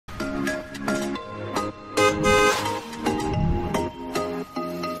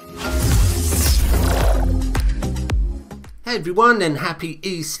Hey everyone, and happy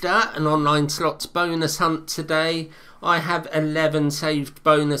Easter. An online slots bonus hunt today. I have 11 saved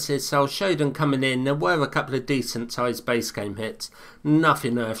bonuses, so I'll show them coming in. There were a couple of decent sized base game hits,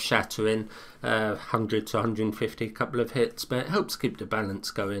 nothing earth shattering, 100 to 150, couple of hits, but it helps keep the balance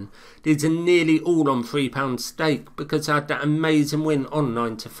going. These are nearly all on £3 stake because I had that amazing win on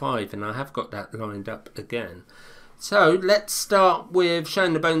 9 to 5, and I have got that lined up again. So let's start with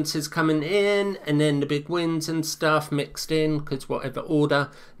showing the bonuses coming in and then the big wins and stuff mixed in, because whatever order,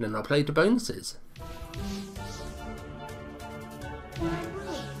 and then I'll play the bonuses.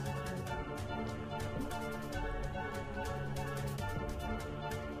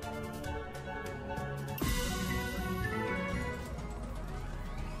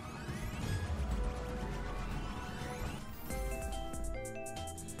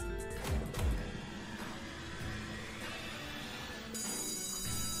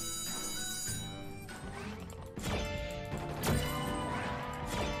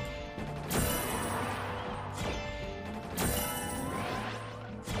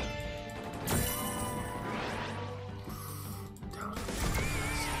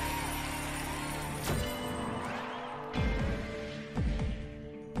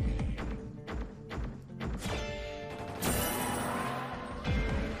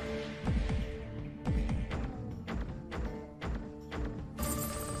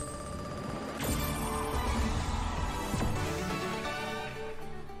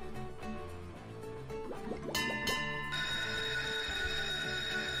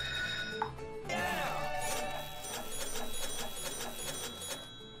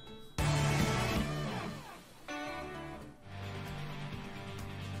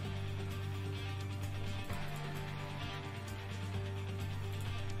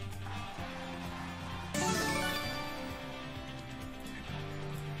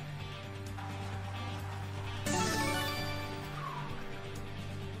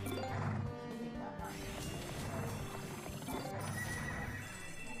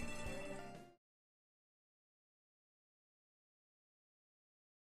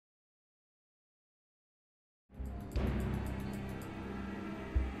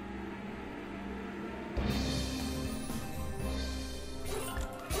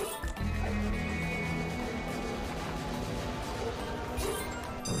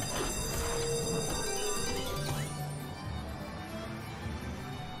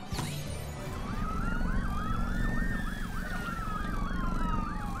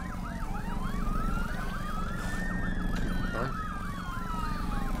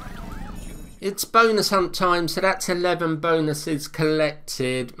 It's bonus hunt time, so that's 11 bonuses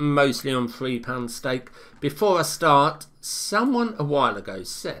collected, mostly on £3 stake. Before I start, someone a while ago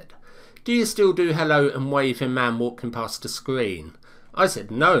said, "Do you still do hello and waving man walking past the screen?" I said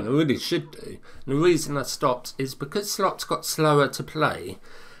no, and I really should do. And the reason I stopped is because slots got slower to play,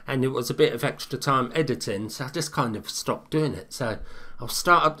 and it was a bit of extra time editing, so I just kind of stopped doing it. So I'll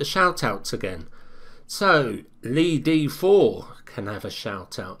start up the shout outs again. So, Lee D4 can have a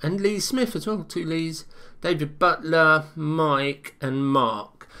shout out, and Lee Smith as well, 2 Lees, David Butler, Mike and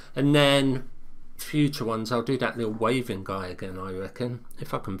Mark, and then future ones I'll do that little waving guy again, I reckon,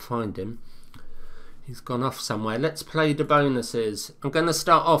 if I can find him. He's gone off somewhere. Let's play the bonuses. I'm going to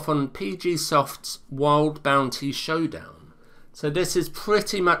start off on PG Soft's Wild Bounty Showdown. So this is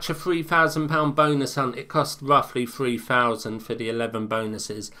pretty much a £3,000 bonus hunt. It cost roughly £3,000 for the 11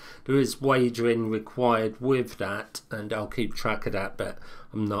 bonuses. There is wagering required with that, and I'll keep track of that, but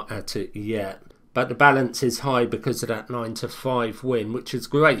I'm not at it yet. But the balance is high because of that 9 to 5 win, which is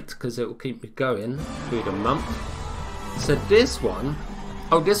great because it will keep me going through the month. So this one,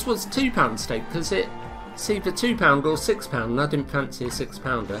 oh, this was £2 stake because it's either £2 or £6, and I didn't fancy a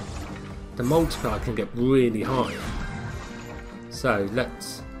 £6. The multiplier can get really high. So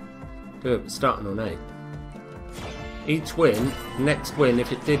let's do it, starting on 8. Each win, next win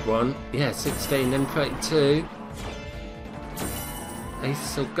if it did one, yeah, 16, then 32.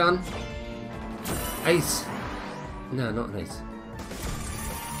 Ace or gun? Ace. No, not an ace.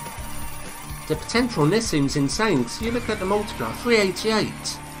 The potential on this seems insane, because you look at the multiplier,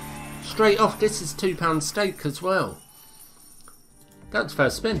 388. Straight off, this is £2 stake as well. That's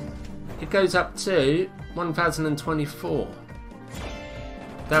first spin. It goes up to 1024.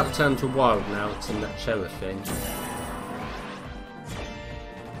 That'll turn to wild now, it's in that sheriff thing.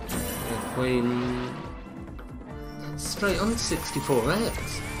 The Queen... straight on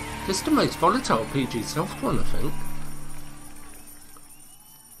 64x. This is the most volatile PG soft one, I think.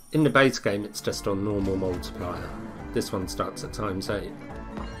 In the base game, it's just on normal multiplier. This one starts at ×8.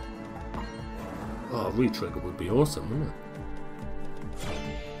 Oh, a retrigger would be awesome, wouldn't it?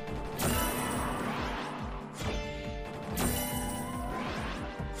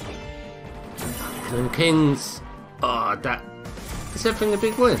 And kings. Oh, that is everything a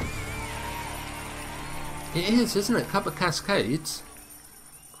big win. It is, isn't it? Couple of cascades.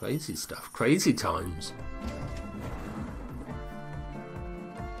 Crazy stuff. Crazy times.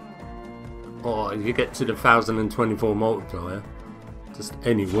 Oh, you get to the 1024 multiplier. Just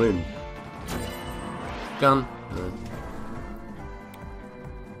any win. Gun. No.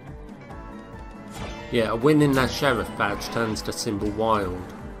 Yeah, a win in that sheriff badge turns the symbol wild.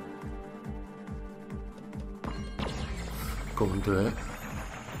 Go and do it.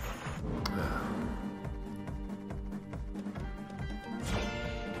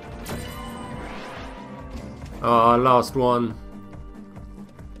 Oh, last one.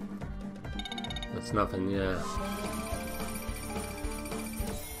 That's nothing, yeah.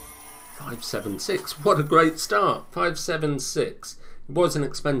 576. What a great start. 576. It was an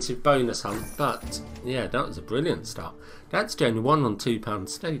expensive bonus hunt, but yeah, that was a brilliant start. That's the only one on £2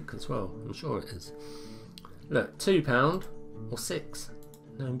 stake as well. I'm sure it is. Look, £2 or 6.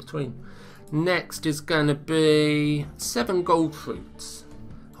 No in between. Next is going to be 7 gold fruits.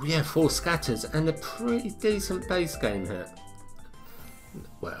 Oh yeah, 4 scatters and a pretty decent base game here.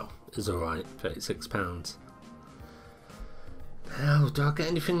 Well, it's alright, £36. Now, do I get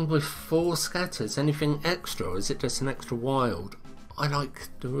anything with 4 scatters? Anything extra, or is it just an extra wild? I like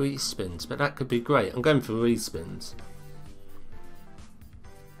the respins, but that could be great. I'm going for respins.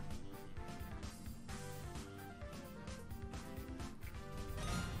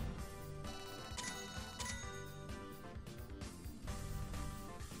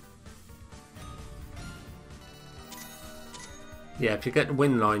 Yeah, if you get the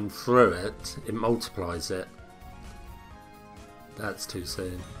win line through it, it multiplies it. That's too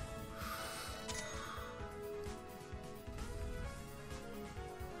soon.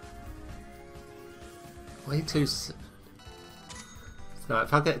 Way too soon. So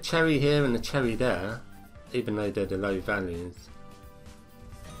if I get a cherry here and a cherry there, even though they're the low values.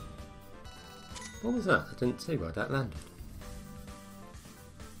 What was that? I didn't see where that landed.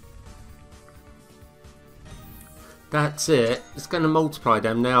 That's it. It's going to multiply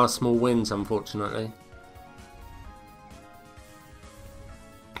them. They are small wins, unfortunately.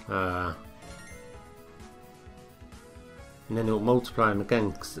 And then it'll multiply them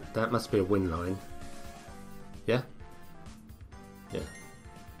again, because that must be a win line. Yeah? Yeah.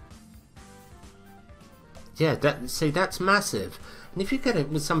 Yeah, see, that's massive. And if you get it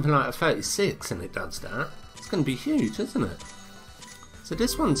with something like a 36 and it does that, it's going to be huge, isn't it? So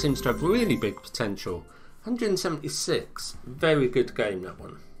this one seems to have really big potential. 176, very good game, that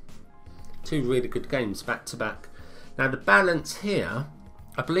one. 2 really good games back to back. Now the balance here,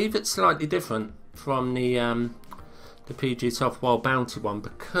 I believe it's slightly different from the PG Soft Wild Bounty one,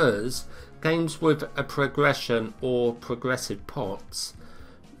 because games with a progression or progressive pots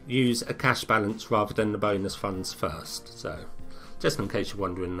use a cash balance rather than the bonus funds first. So just in case you're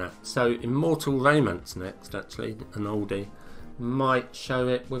wondering that. So Immortal Romance next, actually, an oldie, might show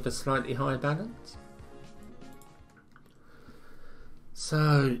it with a slightly higher balance.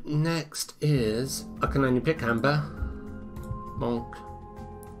 So next is, I can only pick Amber. Monk.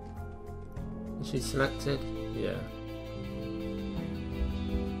 Is she selected? Yeah.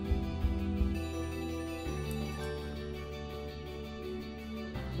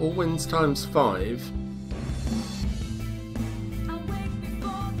 All wins times 5.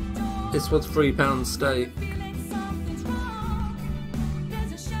 This was £3 stake.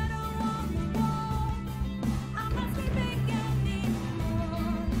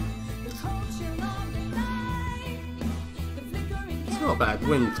 Not a bad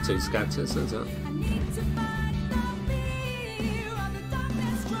win for 2 scatters, is it?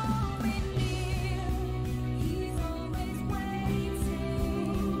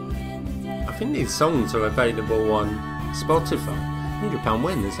 I think these songs are available on Spotify. £100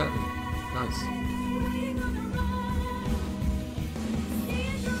 win, is that nice?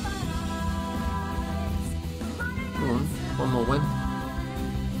 Come on, one more win.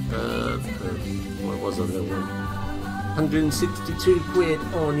 What was a little win? 162 quid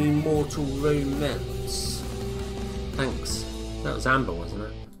on Immortal Romance. Thanks. That was Amber, wasn't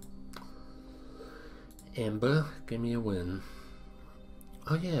it? Amber, give me a win.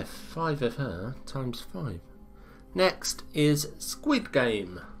 Oh yeah, 5 of her times 5. Next is Squid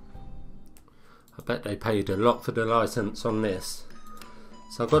Game. I bet they paid a lot for the license on this.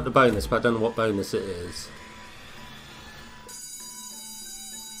 So I've got the bonus, but I don't know what bonus it is.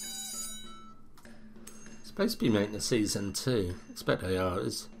 Supposed to be making a season 2. I expect they are.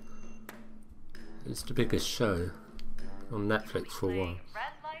 It's the biggest show on Netflix for a while.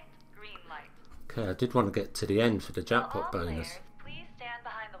 Okay, I did want to get to the end for the jackpot bonus. Please stand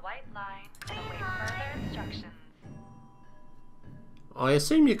behind the white line and await I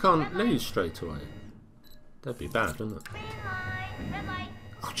assume you can't lose straight away. That'd be bad, wouldn't it?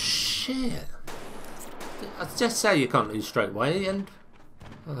 Oh shit! I just say you can't lose straight away and...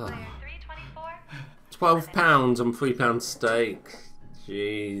 Oh. £12 on £3 stake.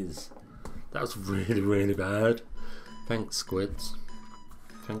 Jeez. That was really, really bad. Thanks, Squids.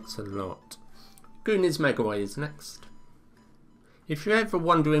 Thanks a lot. Goonies Megaways next. If you're ever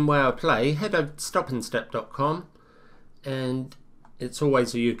wondering where I play, head over to stopandstep.com, and it's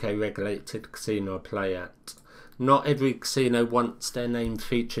always a UK regulated casino I play at. Not every casino wants their name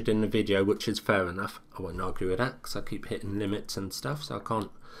featured in the video, which is fair enough. I won't argue with that because I keep hitting limits and stuff, so I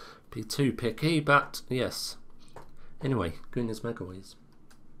can't be too picky, but yes. Anyway, Goonies Megaways.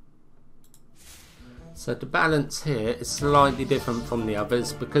 So the balance here is slightly different from the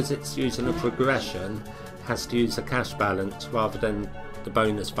others because it's using a progression. It has to use a cash balance rather than the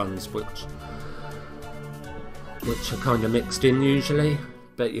bonus funds, which are kind of mixed in usually.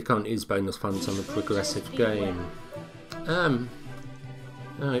 But you can't use bonus funds on a progressive game.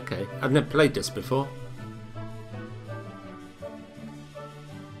 Okay, I've never played this before.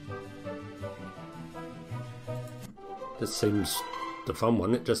 This seems the fun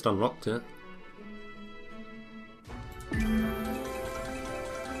one. It just unlocked it.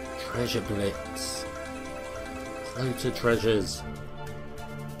 Treasure blitz. Loads of treasures.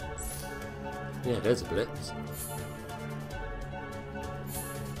 Yeah, there's a blitz.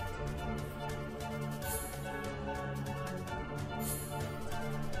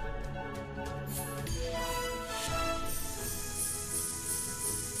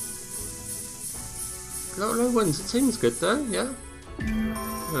 A lot of low ones. It seems good though, yeah?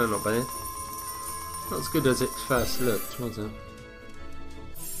 No, not bad. Not as good as it first looked, was it?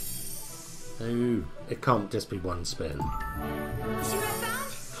 Oh, it can't just be one spin.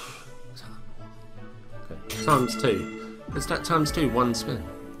 Okay, times two. Is that times two, one spin?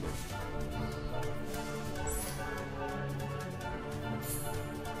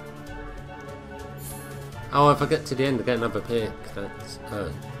 Oh, if I get to the end, I get another pick. That's...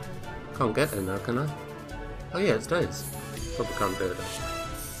 oh. Can't get there now, can I? Oh yeah, it does. Probably can't do it though.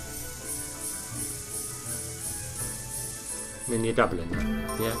 And then you're doubling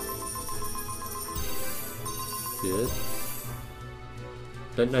that, yeah? Good.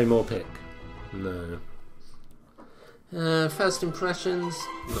 Don't know more pick. No. First impressions,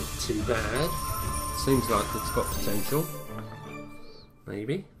 not too bad. Seems like it's got potential.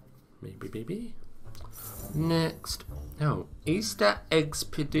 Maybe. Maybe. Next. Oh, Easter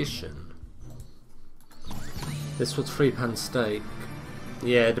Eggspedition. This was £3 stake.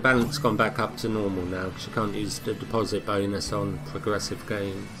 Yeah, the balance gone back up to normal now because you can't use the deposit bonus on progressive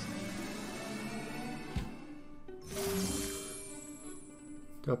games.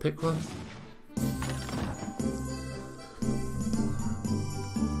 Do I pick one?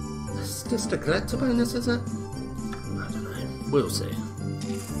 It's just a collector bonus, is it? I don't know. We'll see.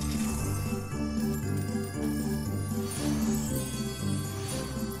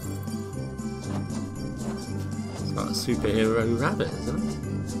 It's like a superhero rabbit, isn't it?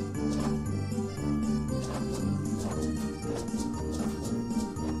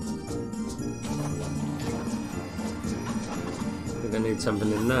 I need something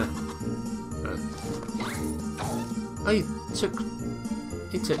in there. Oh, he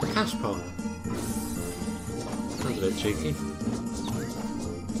took the cash pot. That's a bit cheeky.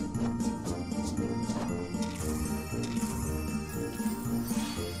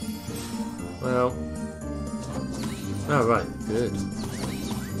 Well, oh right, good.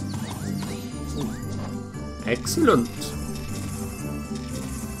 Ooh. Excellent.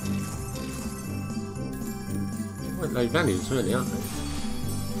 Quite low values, really, aren't they?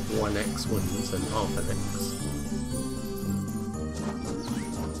 1x wins and half an x.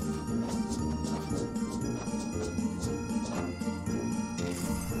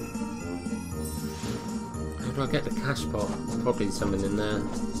 How do I get the cash pot? Probably something in there.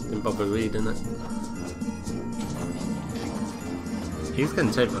 Didn't bother reading it. He's going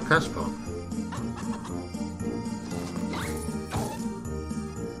to take my cash pot.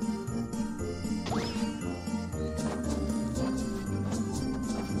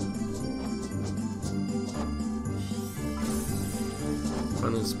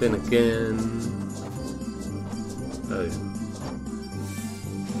 Final spin again. Oh.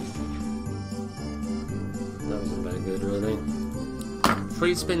 That wasn't very good, really.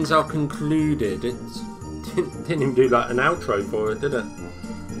 3 spins are concluded. It didn't even do like an outro for it, did it?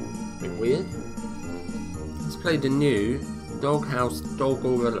 A bit weird. Let's play the new Doghouse Dog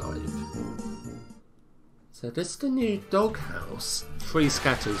or Alive. So this is the new Doghouse. 3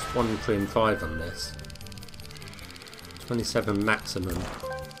 scatters, 1, 3 and 5 on this. 27 maximum.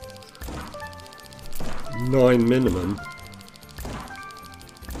 9 minimum.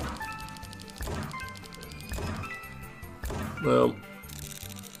 Well,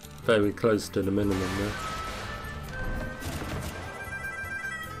 very close to the minimum there.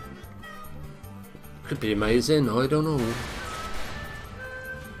 Could be amazing, I don't know.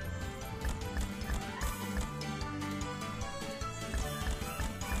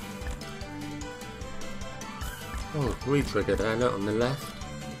 Oh, re-trigger there, look on the left.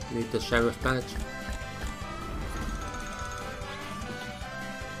 Need the sheriff badge.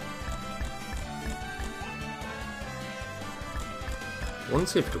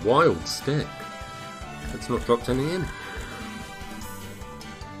 Once if the wild stick. It's not dropped any in.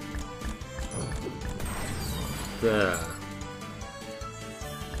 There.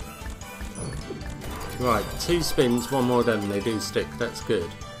 Right, 2 spins, 1 more than they do stick, that's good.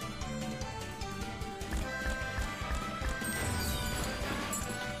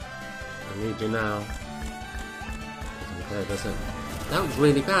 I need you now. Doesn't care, does it? That was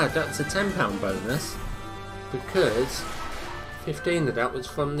really bad, that's a £10 bonus. Because 15 of that was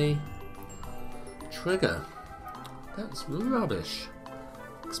from the trigger. That's rubbish.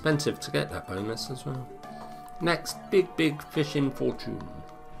 Expensive to get that bonus as well. Next, big fishing fortune.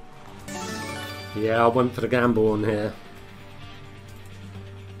 Yeah, I went for the gamble on here.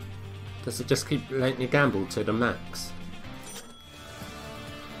 Does it just keep letting you gamble to the max?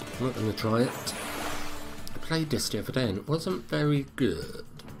 I'm not going to try it. I played this the other day and it wasn't very good.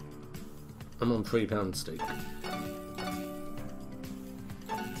 I'm on £3 stake.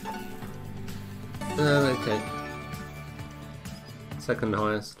 Okay. Second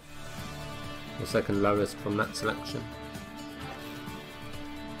highest. The second lowest from that selection.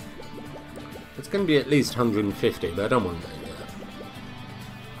 It's going to be at least 150, but I don't want to do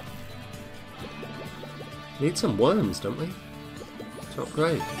that. Need some worms, don't we? It's not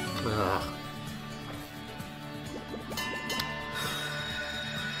great. Ah.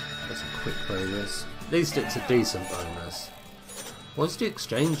 That's a quick bonus. At least it's a decent bonus. What's the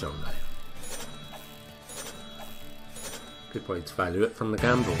exchange on there? Good way to value it from the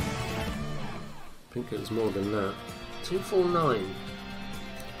gamble. I think it was more than that. 249.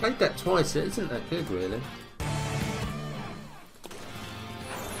 Played that twice, it isn't that good really.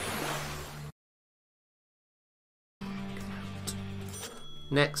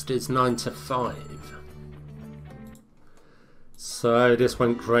 Next is 9 to 5. So this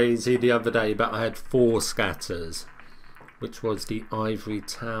went crazy the other day, but I had 4 scatters, which was the ivory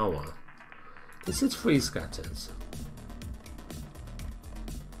tower. This is 3 scatters.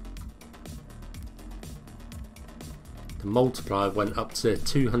 The multiplier went up to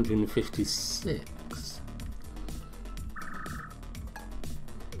 256.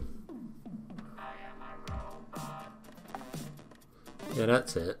 Yeah,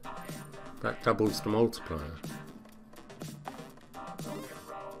 that's it. That doubles the multiplier.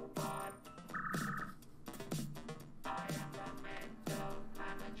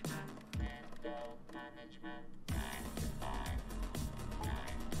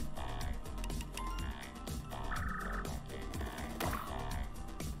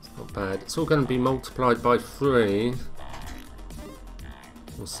 Bad. It's all going to be multiplied by 3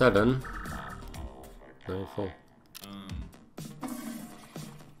 or 7. No, 4.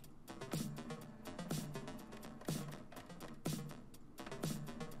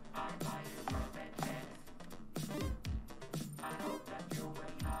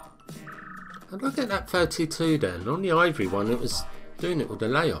 How did I get that 32 then? On the ivory one it was doing it with the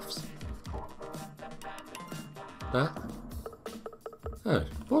layoffs. That? Oh,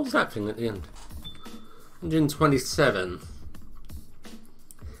 what was that thing at the end? 127.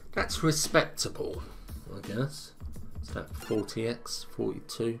 That's respectable, I guess. Is that 40x?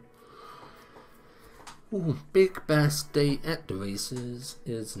 42? Ooh, big best day at the races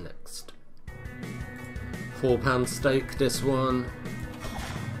is next. £4 stake, this one.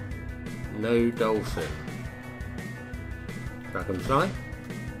 No dolphin. Dragonfly.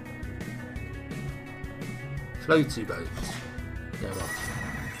 Floaty boat. They're off.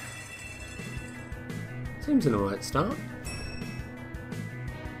 Seems an alright start.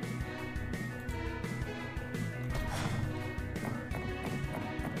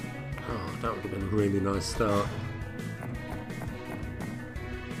 Oh, that would have been a really nice start.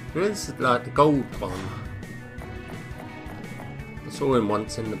 There is like the gold one. I saw him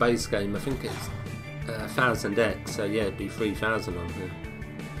once in the base game. I think it's 1000x, so yeah, it'd be 3000 on here.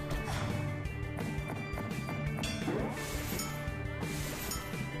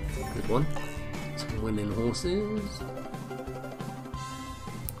 Good one. Some winning horses.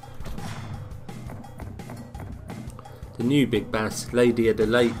 The new Big Bass, Lady of the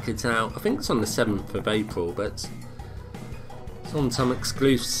Lake, is out. I think it's on the 7th of April, but it's on some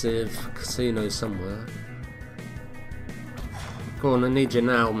exclusive casino somewhere. Go on, I need you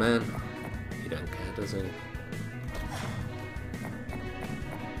now, man. He don't care, does he?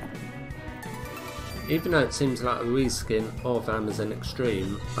 Even though it seems like a reskin of Amazon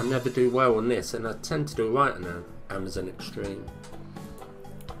Extreme, I never do well on this, and I tend to do right on Amazon Extreme.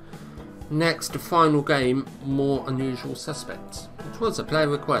 Next, the final game, More Unusual Suspects, which was a player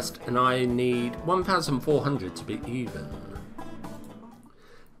request, and I need 1,400 to be even.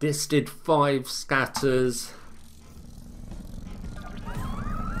 This did 5 scatters.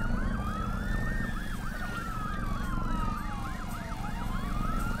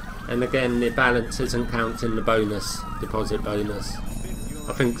 And again, the balance isn't counting the bonus, deposit bonus.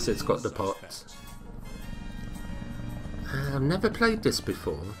 I think it's got the pot. I've never played this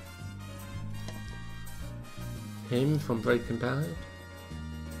before. Him from Breaking Bad?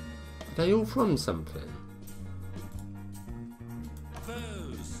 Are they all from something?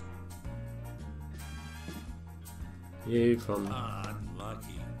 You from...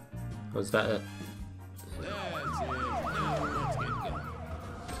 Unlucky. Was that it?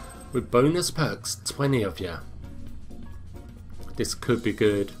 With bonus perks, 20 of you. This could be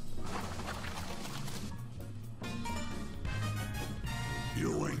good.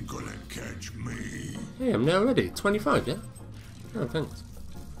 You ain't gonna catch me. Hey, I'm now ready. 25, yeah? Oh, thanks.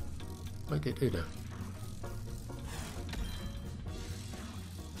 Why did it do that?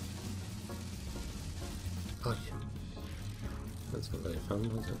 Oh, yeah. That's not very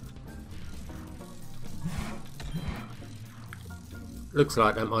fun, was it? Looks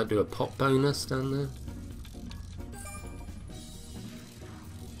like that might do a pop bonus down there.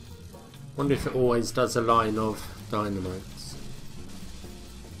 Wonder if it always does a line of dynamites.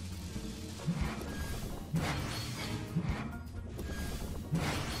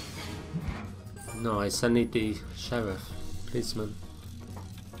 Nice, I need the sheriff, policeman.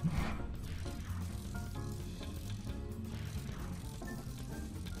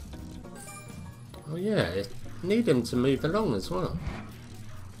 Oh yeah, need him to move along as well.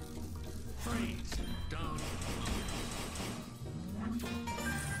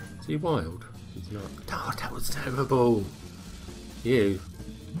 Is he wild? He's not. Oh, that was terrible. You.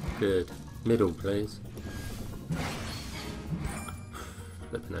 Good. Middle, please.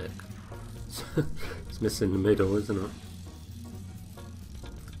 Flipping heck. It's missing the middle, isn't it?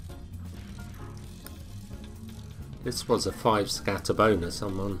 This was a 5 scatter bonus.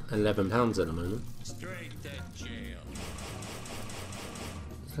 I'm on £11 at the moment. Straight to jail.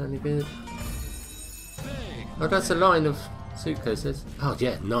 Is that any good? Oh, that's a line of suitcases. Oh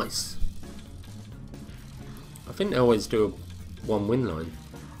yeah, nice. I think they always do a 1 win line.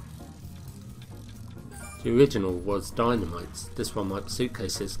 The original was dynamites. This one might be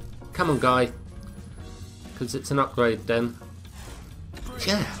suitcases. Come on, guy. Because it's an upgrade then.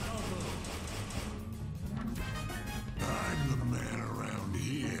 Yeah. I'm the man around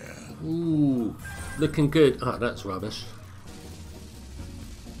here. Ooh. Looking good. Oh, that's rubbish.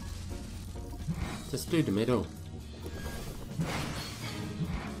 Just do the middle.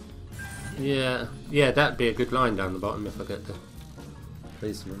 Yeah, that'd be a good line down the bottom if I get the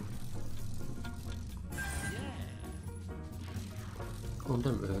policeman. Oh,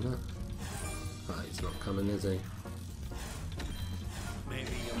 don't ruin it. Oh, he's not coming, is he?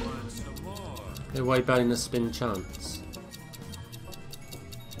 Maybe you want some more. Go away, bonus spin chance.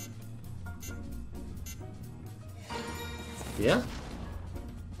 Yeah?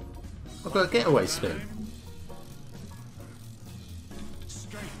 I've got a getaway spin.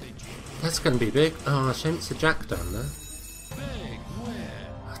 That's going to be big. Oh, shame it's a jack down there.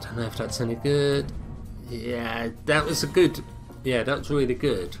 I don't know if that's any good. Yeah, that was a good... Yeah, that was really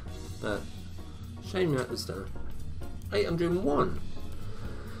good. But shame that was down. 801.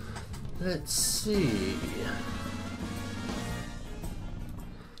 Let's see.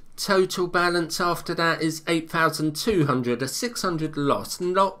 Total balance after that is 8,200. A 600 loss.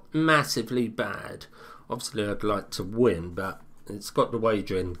 Not massively bad. Obviously, I'd like to win, but it's got the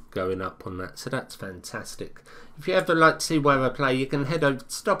wagering going up on that, so that's fantastic. If you ever like to see where I play, you can head over to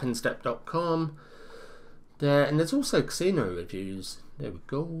stopandstep.com there, and there's also casino reviews. There we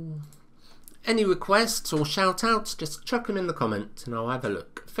go. Any requests or shout outs, just chuck them in the comments and I'll have a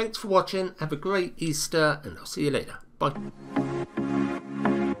look. Thanks for watching, have a great Easter, and I'll see you later. Bye.